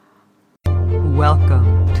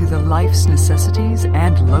Welcome to the Life's Necessities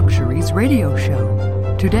and Luxuries radio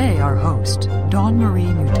show. Today, our host, Dawn Marie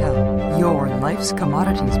Mutel, your life's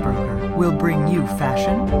commodities broker, will bring you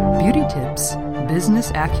fashion, beauty tips,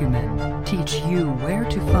 business acumen, teach you where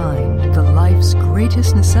to find the life's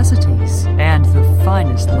greatest necessities and the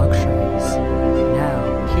finest luxuries.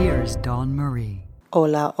 Now, here's Dawn Marie.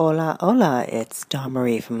 Hola, hola, hola. It's Dawn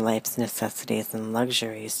Marie from Life's Necessities and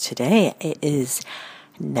Luxuries. Today it is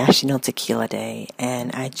National Tequila Day,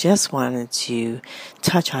 and I just wanted to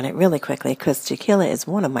touch on it really quickly because tequila is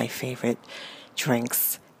one of my favorite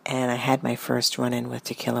drinks, and I had my first run-in with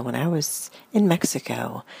tequila when I was in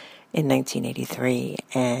Mexico in 1983,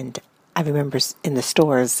 and I remember in the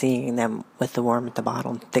stores seeing them with the worm at the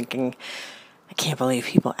bottom thinking, I can't believe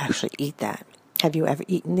people actually eat that. Have you ever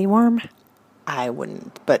eaten the worm? I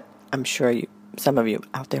wouldn't, but I'm sure some of you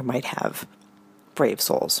out there might have. Brave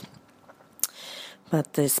souls.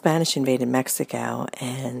 But the Spanish invaded Mexico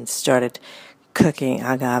and started cooking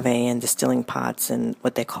agave and distilling pots and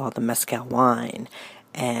what they call the mezcal wine.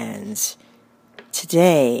 And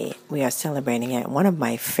today we are celebrating it. One of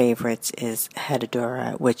my favorites is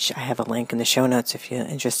Herradura, which I have a link in the show notes if you're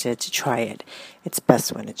interested to try it. It's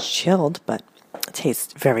best when it's chilled, but it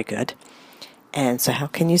tastes very good. And so how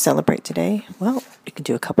can you celebrate today? Well, you can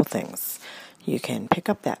do a couple things. You can pick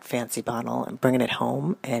up that fancy bottle and bring it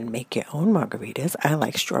home and make your own margaritas. I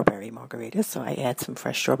like strawberry margaritas, so I add some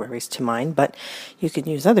fresh strawberries to mine, but you can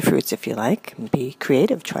use other fruits if you like. Be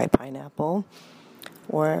creative. Try pineapple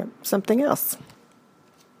or something else.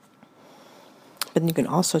 But you can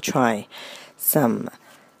also try some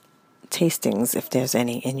tastings if there's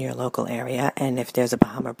any in your local area, and if there's a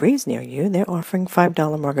Bahama Breeze near you, they're offering $5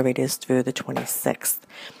 margaritas through the 26th.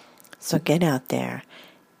 So get out there,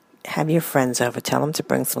 have your friends over, tell them to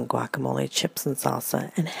bring some guacamole, chips, and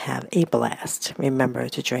salsa, and have a blast. Remember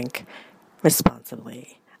to drink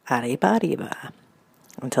responsibly. Arriba, arriba.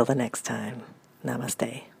 Until the next time,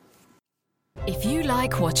 namaste. If you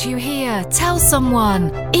like what you hear, tell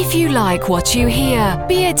someone. If you like what you hear,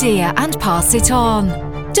 be a dear and pass it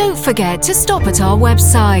on. Don't forget to stop at our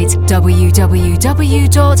website,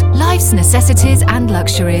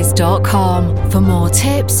 www.lifesnecessitiesandluxuries.com, for more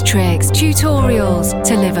tips, tricks, tutorials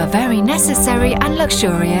to live a very necessary and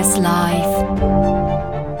luxurious life.